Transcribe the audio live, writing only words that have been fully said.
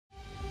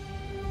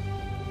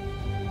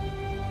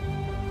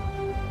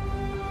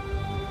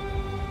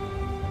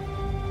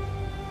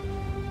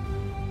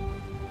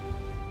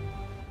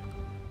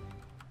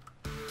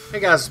Hey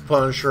guys, it's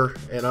Punisher,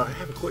 and I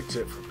have a quick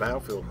tip for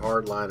Battlefield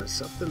Hardline. It's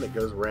something that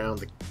goes around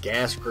the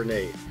gas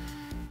grenade.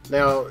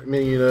 Now, I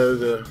mean, you know,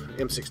 the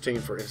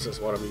M16, for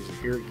instance, what I'm using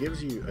here, it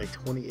gives you a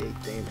 28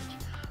 damage.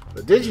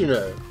 But did you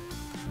know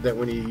that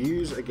when you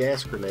use a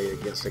gas grenade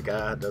against a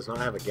guy who does not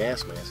have a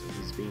gas mask, and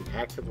he's being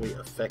actively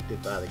affected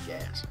by the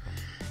gas,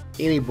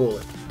 any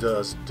bullet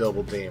does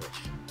double damage.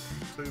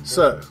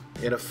 So,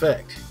 in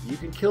effect, you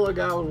can kill a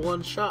guy with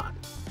one shot.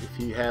 If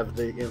you have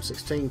the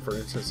M16, for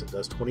instance, it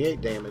does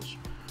 28 damage.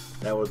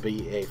 That would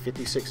be a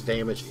 56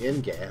 damage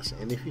in gas,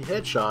 and if you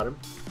headshot him,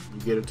 you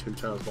get a 2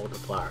 times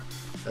multiplier.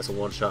 That's a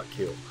one-shot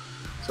kill.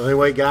 So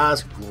anyway,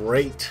 guys,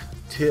 great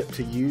tip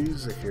to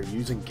use if you're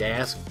using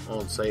gas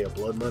on, say, a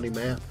Blood Money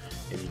map,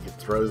 and you can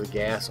throw the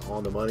gas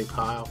on the money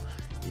pile.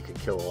 You can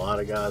kill a lot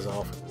of guys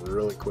off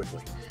really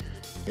quickly.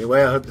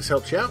 Anyway, I hope this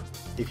helps you out.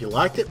 If you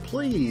liked it,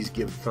 please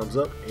give it a thumbs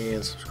up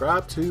and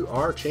subscribe to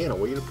our channel.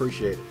 We'd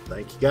appreciate it.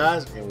 Thank you,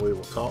 guys, and we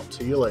will talk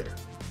to you later.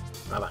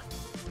 Bye-bye.